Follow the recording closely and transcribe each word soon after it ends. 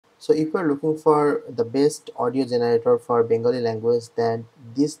So if you're looking for the best audio generator for Bengali language, then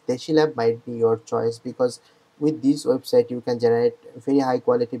this Deshilab might be your choice, because with this website you can generate very high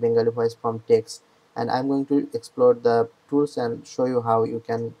quality Bengali voice from text. And I'm going to explore the tools and show you how you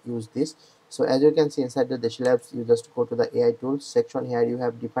can use this. So as you can see inside the Deshilabs, you just go to the AI tools section. Here you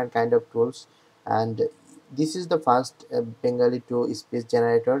have different kind of tools, and this is the first Bengali to speech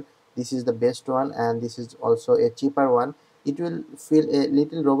generator. This is the best one, and this is also a cheaper one. It will feel a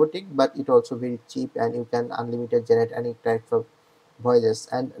little robotic, but it also very cheap, and you can unlimited generate any type of voices.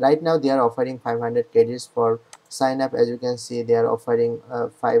 And right now they are offering 500 credits for sign up. As you can see, they are offering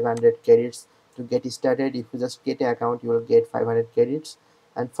 500 credits to get started. If you just get an account, you will get 500 credits.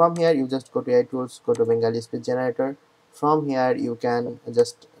 And from here you just go to AI tools, go to Bengali speech generator. From here you can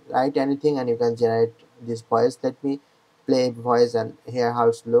just write anything and you can generate this voice. Let me play a voice and hear how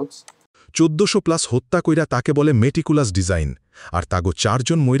it looks. 1400+ হত্যা কইরা তাকে বলে meticulous design, আর তাগো 4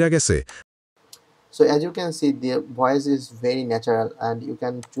 জন মইরা গেছে। So as you can see, the voice is very natural, and you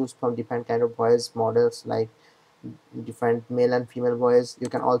can choose from different kind of voice models, like different male and female voice. You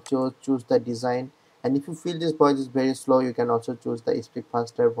can also choose the design, and if you feel this voice is very slow, you can also choose the speak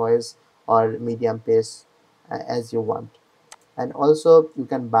faster voice or medium pace, as you want. And also you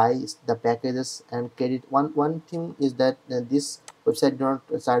can buy the packages and credit. One thing is that this website don't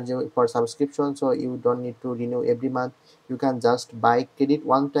charge you for subscription, so you don't need to renew every month. You can just buy credit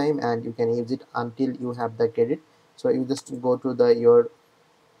one time and you can use it until you have the credit. So you just go to the your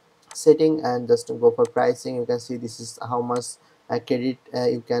setting and just go for pricing. You can see this is how much credit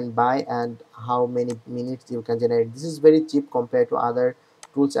you can buy and how many minutes you can generate. This is very cheap compared to other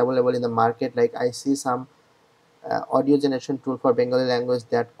tools available in the market. Like I see some audio generation tool for Bengali language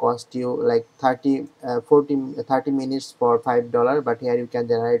that cost you like 30 minutes for $5, but here you can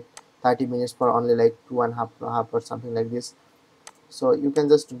generate 30 minutes for only like two and a half or something like this. So you can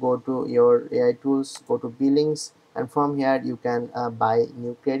just go to your AI tools, go to billings, and from here you can buy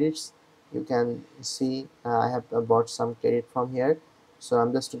new credits. You can see I have bought some credit from here, so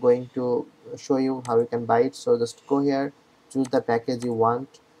I'm just going to show you how you can buy it. So just go here, choose the package you want,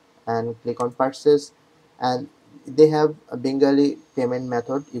 and click on purchase. And they have a Bengali payment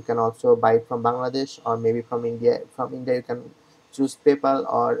method. You can also buy it from Bangladesh or maybe from India. From India you can choose PayPal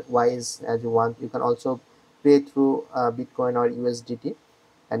or Wise as you want. You can also pay through Bitcoin or USDT,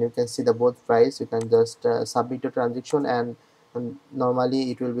 and you can see the both price. You can just submit a transaction, and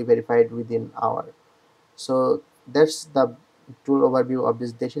normally it will be verified within hour. So that's the tool overview of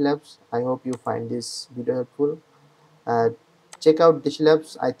this Deshi Labs. I hope you find this video helpful. uh, Check out Deshi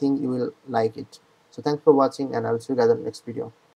Labs. I think you will like it. So thanks for watching, and I'll see you guys in the next video.